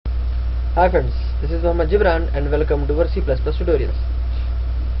Hi friends, this is Mohammed Gibran and welcome to our C++ tutorials.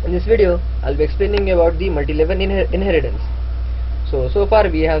 In this video, I'll be explaining about the multi-level inheritance. So far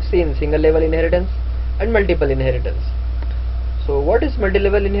we have seen single level inheritance and multiple inheritance. So what is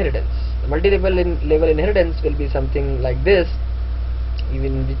multi-level inheritance? Multi-level level inheritance will be something like this,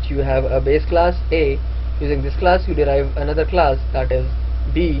 in which you have a base class A. Using this class you derive another class, that is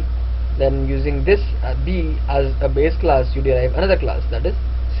B. Then using this B as a base class you derive another class, that is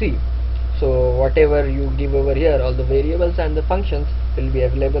C. So whatever you give over here, all the variables and the functions will be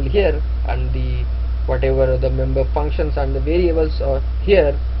available here, and the whatever the member functions and the variables are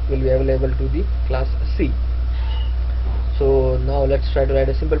here will be available to the class C. So now let's try to write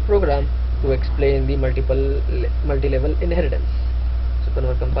a simple program to explain the multi-level inheritance. So open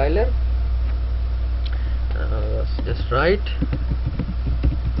our compiler. Let's just write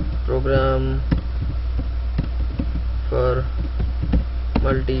program for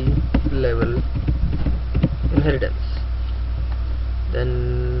multi-level inheritance.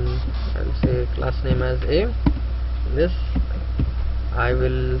 Then I'll say class name as A. This I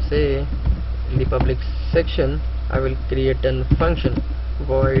will say in the public section I will create a function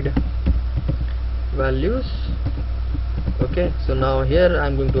void values. Okay, so now here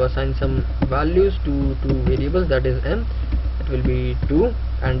I'm going to assign some values to two variables, that is m, it will be 2,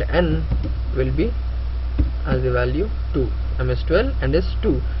 and n will be as the value 2. M is 12 and is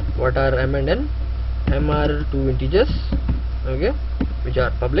 2. What are m and n? M are two integers, okay, which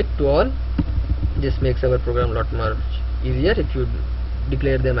are public to all. This makes our program a lot more easier if you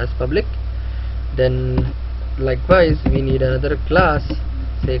declare them as public. Then likewise we need another class,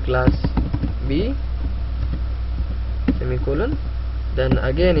 say class B semicolon. Then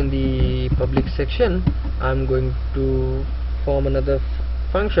again in the public section I'm going to form another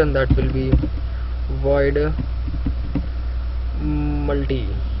function that will be void multi.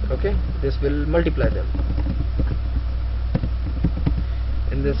 Okay, this will multiply them.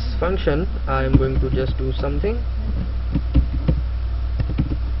 In this function I am going to just do something.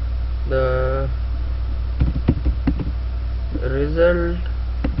 The result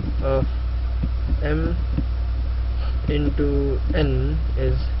of m into n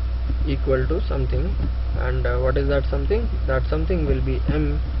is equal to something, and what is that something? That something will be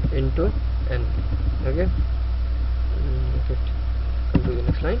m into n. Okay, come to the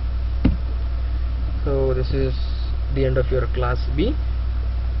next line. So this is the end of your class B.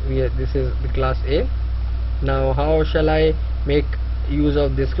 This is the class A. Now how shall I make use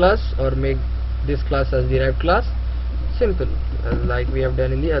of this class or make this class as derived class? Simple, like we have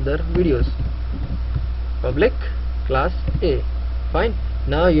done in the other videos. Public class A. Fine.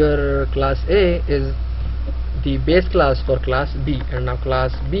 Now your class A is the base class for class B, and now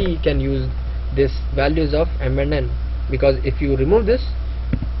class B can use this values of m and n, because if you remove this,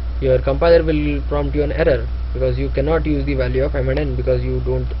 your compiler will prompt you an error, because you cannot use the value of m and n because you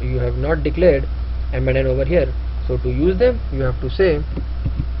have not declared m and n over here. So to use them you have to say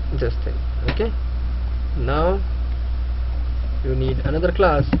this thing. Okay, now you need another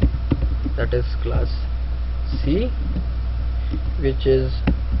class, that is class C, which is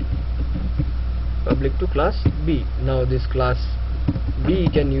public to class B. Now this class B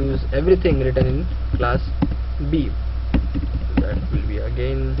can use everything written in class B. That will be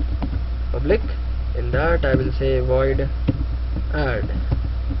again public. In that I will say void add.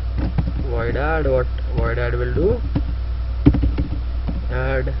 Void add, what void add will do?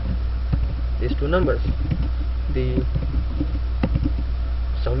 Add these two numbers. The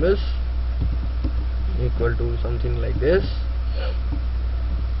sum is equal to something like this,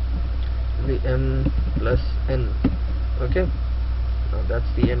 the m plus n. Okay, now that's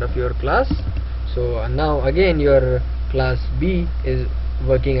the end of your class. So now again your class B is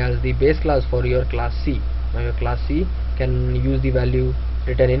working as the base class for your class C. Now your class C can use the value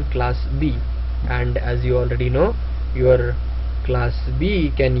written in class B, and as you already know, your class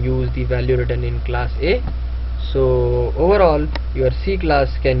B can use the value written in class A. So overall your C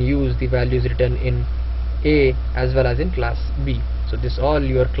class can use the values written in A as well as in class B. So this all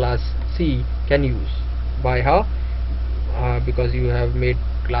your class C can use. By how? Because you have made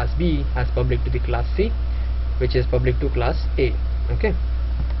class B as public to the class C, which is public to class A. Okay,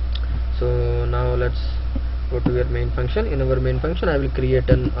 so now let's go to your main function. In our main function I will create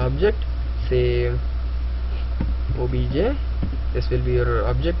an object, say obj. This will be your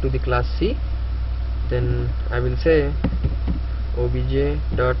object to the class C. Then I will say obj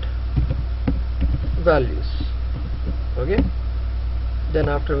dot values. Okay, then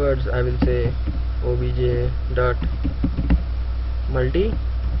afterwards I will say obj dot multi,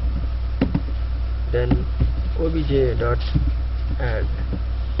 then obj dot add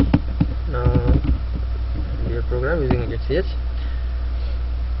program using get.ch.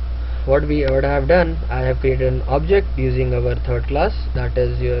 What I have done, I have created an object using our third class, that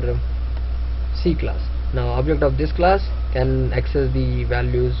is your C class. Now object of this class can access the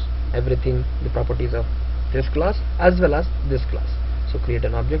values, everything, the properties of this class as well as this class. So create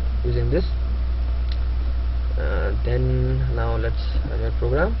an object using this. Then now let's run your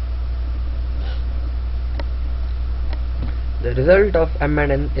program. The result of m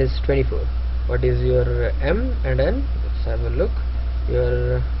and n is 24. What is your m and n? Let's have a look.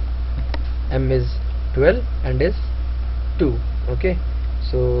 Your m is 12 and is 2. Okay,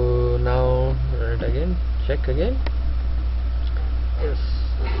 so now run it again, check again. Yes,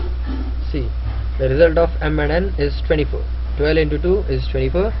 see, the result of m and n is 24. 12 into 2 is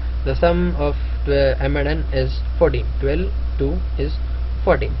 24. The sum of m and n is 14. 12 2 is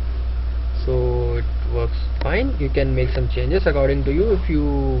 14. So it works fine. You can make some changes according to you. If you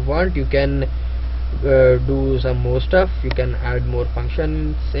want, you can do some more stuff. You can add more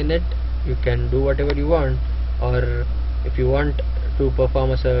functions in it. You can do whatever you want. Or if you want to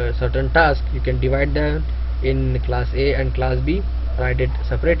perform a certain task, you can divide them in class A and class B, write it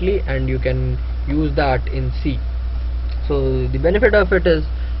separately, and you can use that in C. So the benefit of it is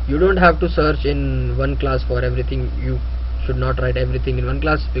you don't have to search in one class for everything. You should not write everything in one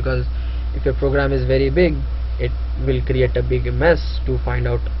class, because if your program is very big, it will create a big mess to find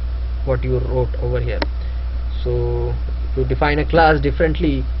out what you wrote over here. So to define a class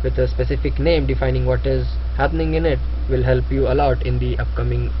differently with a specific name defining what is happening in it will help you a lot in the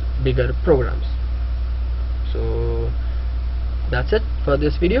upcoming bigger programs. So that's it for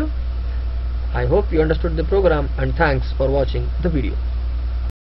this video. I hope you understood the program, and thanks for watching the video.